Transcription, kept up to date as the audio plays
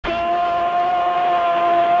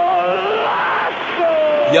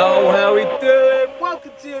Yo, how we doing?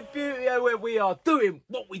 Welcome to Youbbuteo, where we are doing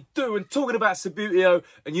what we do and talking about Subbuteo.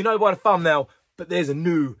 And you know by the thumbnail, but there's a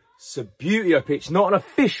new Subbuteo pitch. Not an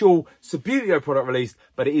official Subbuteo product released,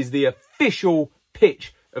 but it is the official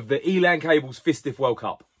pitch of the Eland Cables FISTF World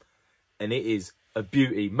Cup. And it is a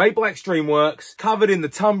beauty. Made by Extreme Works, covered in the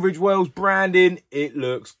Tunbridge Wells branding. It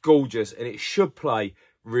looks gorgeous and it should play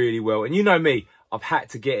really well. And you know me, I've had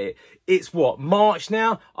to get it. It's what, March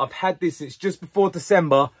now? I've had this since just before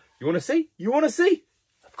December. You want to see? You want to see?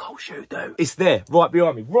 Of course you do. It's there, right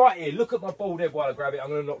behind me. Right here. Look at my bald head while I grab it. I'm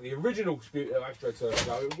going to knock the original Subbuteo AstroTurf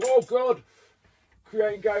going. Oh, God.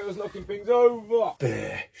 Creating gators, knocking things over.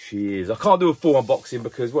 There she is. I can't do a full unboxing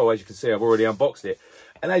because, well, as you can see, I've already unboxed it.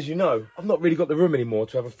 And as you know, I've not really got the room anymore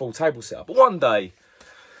to have a full table set up. But one day,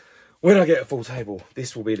 when I get a full table,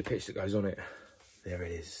 this will be the pitch that goes on it. There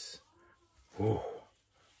it is. Whoa.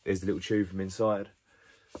 There's the little tube from inside.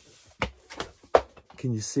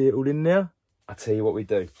 Can you see it all in there? I'll tell you what we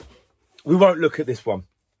do. We won't look at this one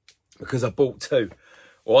because I bought two.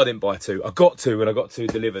 Well, I didn't buy two. I got two and I got two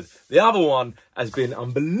delivered. The other one has been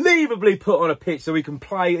unbelievably put on a pitch so we can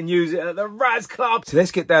play and use it at the Raz Club. So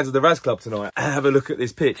let's get down to the Raz Club tonight and have a look at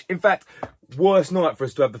this pitch. In fact, worst night for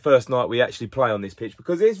us to have the first night we actually play on this pitch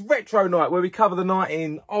because it's retro night where we cover the night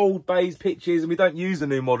in old bays pitches and we don't use the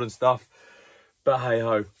new modern stuff. But hey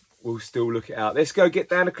ho, we'll still look it out. Let's go get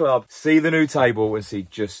down the club, see the new table and see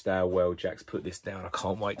just how well Jack's put this down. I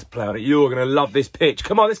can't wait to play on it. You're going to love this pitch.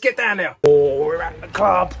 Come on, let's get down there. Oh, we're at the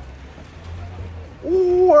club.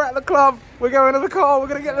 Oh, we're at the club. We're going to the car. We're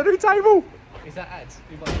going to get the new table. Is that ads?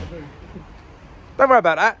 Don't worry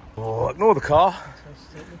about that. Oh, ignore the car.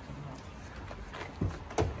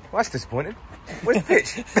 Well, that's disappointing. Where's the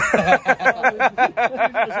pitch?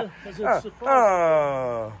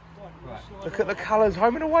 Oh. Look at the colours,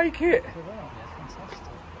 home and away kit.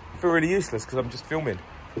 I feel really useless because I'm just filming.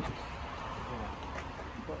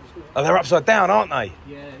 Oh, they're upside down, aren't they?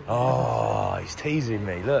 Yeah. Oh, he's teasing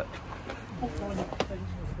me, look.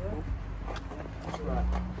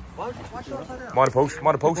 Mind a pulse,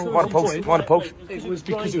 mind a pulse, mind a pulse, mind a pulse. It was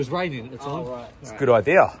because it was raining at the time. Oh, right. It's a good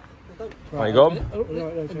idea. There you go.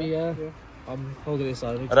 I'm holding this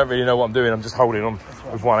over. I don't really know what I'm doing, I'm just holding on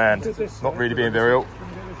with one hand. Not really being very ill.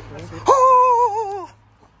 Oh!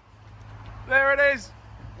 There it is.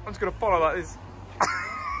 I'm just going to follow like this.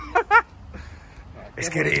 Let's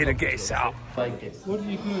get it in and get it set up. And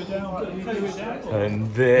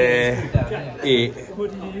there it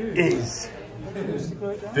is.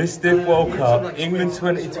 FISTF World Cup, England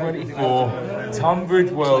 2024.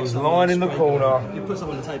 Tunbridge Wells, line in the corner.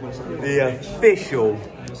 The official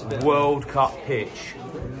World Cup pitch.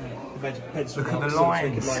 Look at the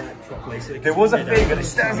lines. There was a thing, and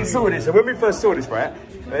it hasn't saw this. So when we first saw this, right,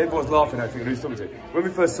 everyone's laughing at who's talking to. When we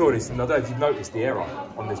first saw this, and I don't know if you've noticed the error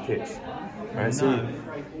on this pitch. Right,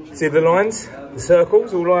 see the lines, the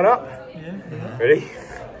circles all line up. Yeah. Ready?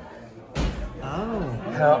 Oh.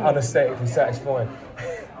 How unaesthetically satisfying.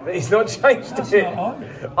 But he's not changed it. I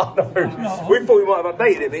know. We thought we might have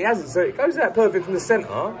updated it, but he hasn't. So it goes out perfect from the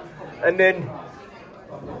centre, and then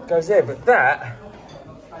goes there. But that.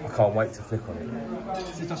 I can't wait to flick on it.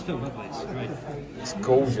 It does feel lovely, it's great. It's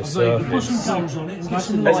gorgeous. Put some goals on it.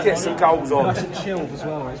 Let's get some goals on. Nice and chilled as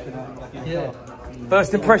well. It's been yeah.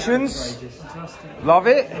 First impressions? Love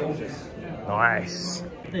it? Nice.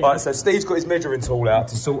 Right, so Steve's got his measuring tool out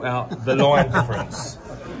to sort out the line difference.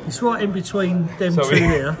 It's right in between them two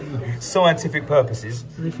here. Scientific purposes.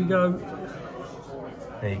 And if you go...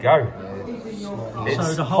 There you go.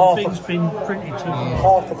 So the whole thing's been printed to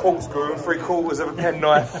half a corkscrew and 3/4 of a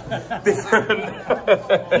penknife different.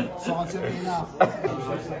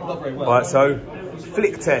 Right, so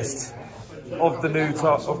flick test of the new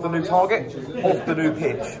target, of the new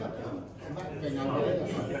pitch.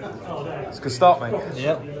 It's a good start, mate.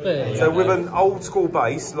 Yep. So with an old school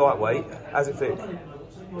base, lightweight, how's it fit?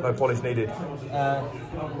 No polish needed.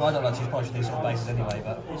 Well, I don't like to use polish on these sort of bases anyway,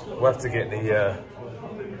 but we'll have to get the.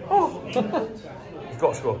 Oh, you've got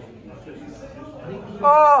to score.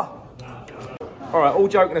 Ah! All right, all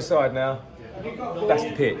joking aside now, that's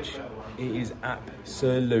the pitch. It is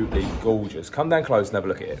absolutely gorgeous. Come down close and have a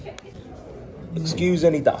look at it. Excuse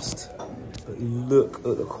any dust, but look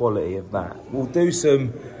at the quality of that. We'll do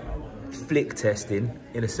some flick testing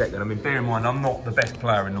in a second. I mean, bear in mind, I'm not the best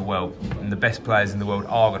player in the world, and the best players in the world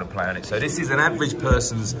are going to play on it. So this is an average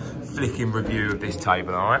person's flicking review of this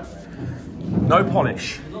table, all right? No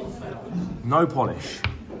polish. No polish.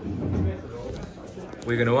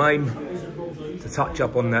 We're going to aim to touch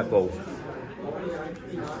up on that ball.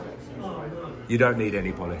 You don't need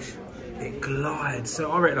any polish. It glides.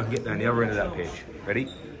 So I reckon I can get down the other end of that pitch. Ready?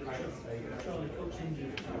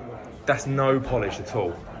 That's no polish at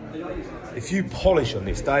all. If you polish on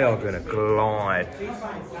this, they are going to glide.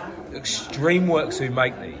 Extremeworks who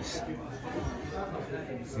make these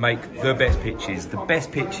make the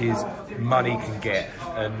best pitches money can get,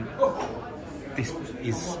 and this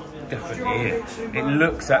is definitely it. It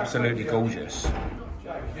looks absolutely gorgeous.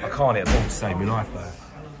 I can't hit a ball to save my life though.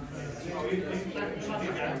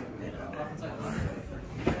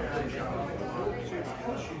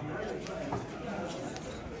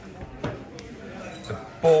 The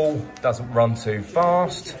ball doesn't run too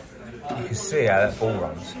fast. You can see how that ball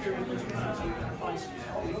runs.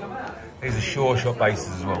 These are sure shot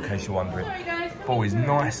bases as well, in case you're wondering. Ball is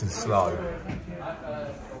nice and slow.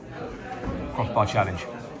 Crossbar challenge.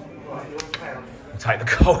 We'll take the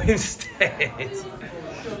goal instead.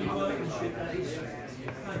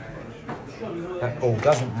 That ball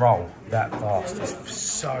doesn't roll that fast. It's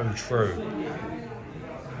so true.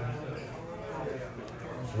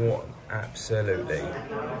 What absolutely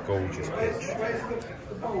gorgeous pitch.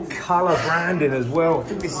 Colour branding as well. I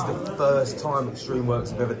think this is the first time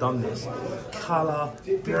Extremeworks have ever done this. Colour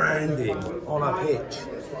branding on a pitch.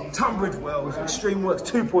 Tunbridge Wells, Extremeworks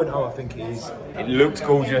 2.0 I think it is. It looks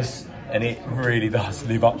gorgeous and it really does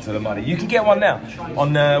live up to the money. You can get one now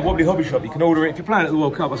on Wobbly Hobby Shop. You can order it. If you're playing at the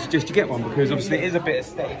World Cup, I suggest you get one because obviously it is a bit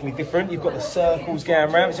aesthetically different. You've got the circles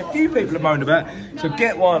going around, which a few people have moaned about. So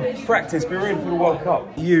get one, practice, be ready for the World Cup.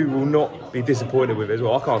 You will not be disappointed with it as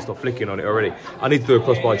well. I can't stop flicking on it already. I need to do a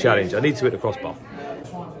crossbar challenge. I need to hit the crossbar.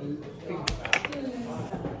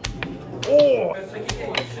 Oh!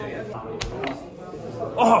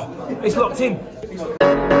 Oh, it's locked in.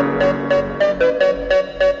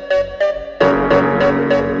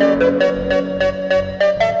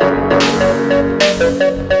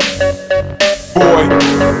 Boy,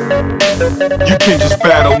 you can't just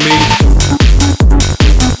battle me.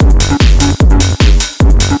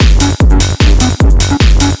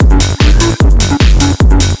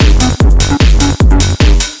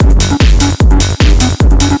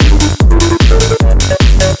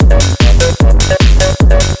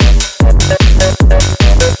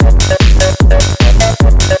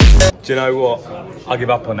 Do you know what? I give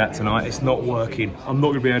up on that tonight. It's not working. I'm not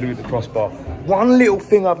going to be able to hit the crossbar. One little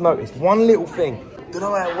thing I've noticed, one little thing. Don't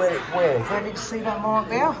know how well it wears. Can you see that mark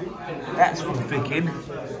there? That's from flicking.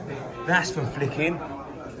 That's from flicking.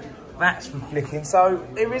 That's from flicking. So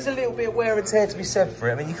there is a little bit of wear and tear to be said for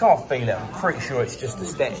it. I mean, you can't feel it. I'm pretty sure it's just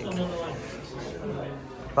aesthetic.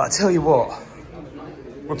 But I tell you what,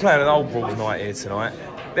 we're playing an old balls night here tonight.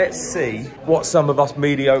 Let's see what some of us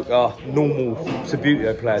mediocre, normal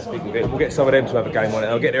Subbuteo players think of it. We'll get some of them to have a game on it.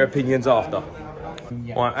 I'll get their opinions after.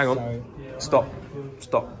 Yeah, all right, hang on. Stop.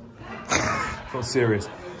 Stop. Not serious.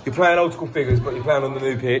 You're playing old school figures, but you're playing on the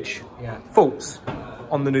new pitch. Yeah. Thoughts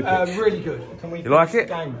on the new pitch? Really good. Can we you like it?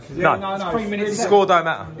 Game? No. No. 3 minutes. The score don't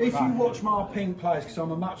matter. If you watch my pink players, because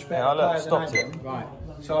I'm a much better player than Adam. Right.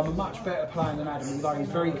 So I'm a much better player than Adam, although he's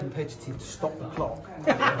very competitive to stop the clock.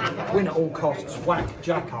 Win at all costs, whack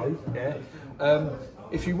Jacko. Yeah.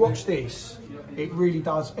 If you watch this, it really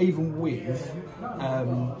does, even with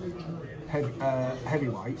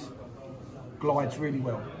heavyweights, glides really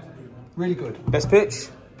well. Really good. Best pitch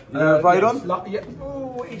you ever played on? Yeah.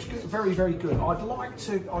 Oh, it's good. Very, very good. I'd like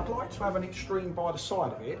to have an extreme by the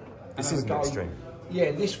side of it. This is an extreme.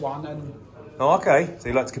 Yeah, this one and. Oh, okay. So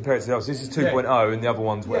you like to compare it to the others. This is 2.0 and the other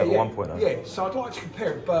one's whatever, 1.0. Yeah, so I'd like to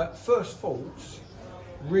compare it, but first thoughts,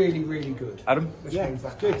 really, really good. Adam? Yeah, it's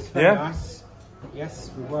good. It's very nice.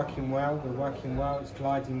 Yes, we're working well. It's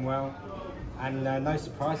gliding well. And no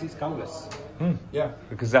surprise, it's goalless. Yeah.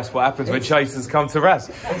 Because that's what happens when chasers come to Raz.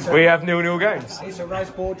 We have 0-0 games. It's a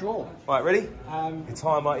Raz ball draw. Right, ready? The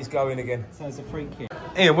timer is going again. So it's a free kick.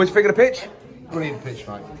 Ian, what do you think of the pitch? Brilliant pitch,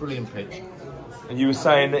 mate. Brilliant pitch. And you were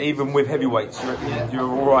saying that even with heavyweights, you're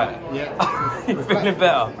all right. Yeah. You're feeling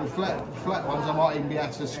better. The flat ones, I might even be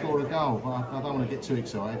able to score a goal. I don't want to get too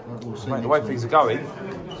excited, but we'll see. Mate, the way things are going,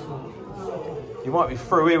 you might be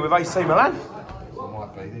through here with AC Milan.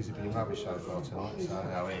 Might be. These have been rubbish so far tonight. So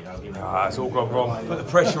it's all gone wrong. Put the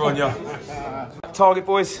pressure on you. Target,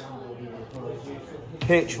 boys.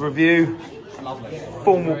 Pitch review. Lovely.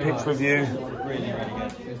 Formal pitch review. Really, really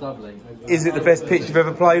good. It's lovely. Is it the best pitch you've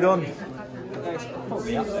ever played on? It's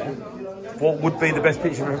probably up there. What would be the best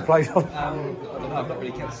pitch you've ever played on? I don't know, I've not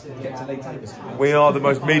really kept to league tables. We are the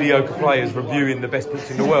most mediocre players reviewing the best pitch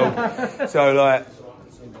in the world. So, like...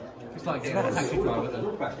 It's like getting a taxi driver to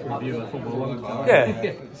review a Formula 1 car.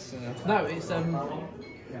 Yeah. No, it's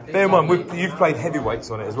Bear in mind, you've played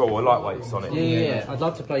heavyweights on it as well, or lightweights on it. Yeah. I'd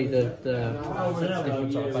love to play the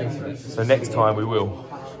different type of bases. So next time we will.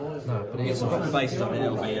 No, but it's got the bases on it.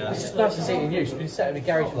 It'll be. It's just nice to see it in use. We've been sat in the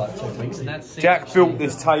garage for like 2 weeks, and that's. Jack built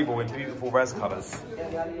this table in beautiful ras colours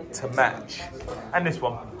to match, and this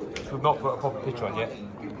one. So we've not put a proper picture on yet.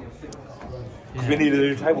 Because we need a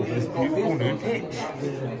new table for this beautiful new pitch.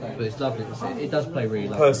 But it's lovely to see. It does play really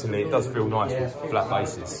lovely. Personally, it does feel nice with flat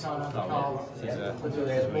bases.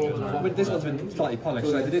 This one's been slightly polished,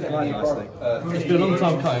 so they did quite nicely. It's been a long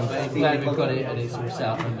time coming, but I'm glad we've got it and it's all set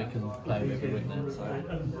up and we can play with it now. So.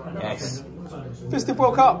 Yes. FISTF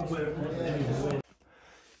World Cup.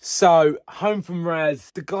 So, home from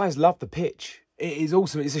Raz, the guys love the pitch. It is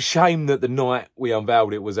awesome. It's a shame that the night we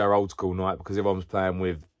unveiled it was our old school night because everyone was playing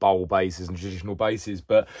with bowl bases and traditional bases.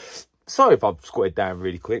 But sorry if I've squatted down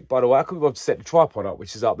really quick. By the way, I could have set the tripod up,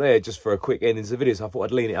 which is up there, just for a quick ending to the video. So I thought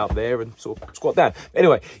I'd lean it up there and sort of squat down.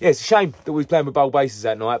 Anyway, yeah, it's a shame that we was playing with bowl bases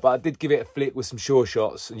that night, but I did give it a flick with some sure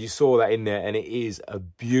shots, and you saw that in there. And it is a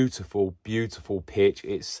beautiful, beautiful pitch.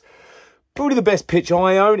 It's probably the best pitch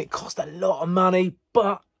I own. It cost a lot of money,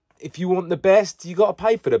 but if you want the best, you got to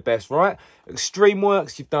pay for the best, right? Extreme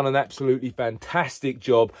Works, you've done an absolutely fantastic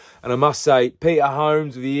job. And I must say, Peter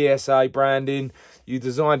Holmes with the ESA branding, you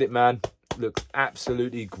designed it, man. Looks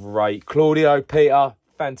absolutely great. Claudio, Peter,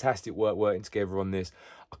 fantastic work working together on this.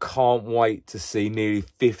 I can't wait to see nearly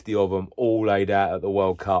 50 of them all laid out at the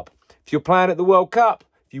World Cup. If you're playing at the World Cup,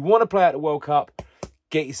 if you want to play at the World Cup,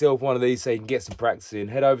 get yourself one of these so you can get some practice in.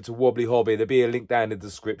 Head over to Wobbly Hobby. There'll be a link down in the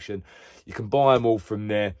description. You can buy them all from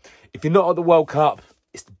there. If you're not at the World Cup,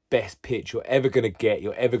 it's the best pitch you're ever going to get,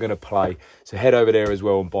 you're ever going to play. So head over there as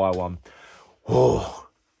well and buy one. Oh,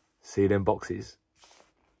 see them boxes?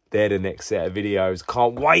 They're the next set of videos.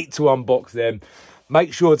 Can't wait to unbox them.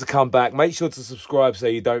 Make sure to come back. Make sure to subscribe so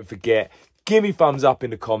you don't forget. Give me thumbs up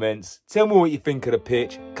in the comments. Tell me what you think of the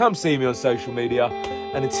pitch. Come see me on social media.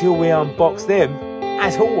 And until we unbox them,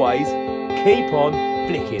 as always, keep on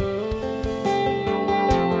flicking.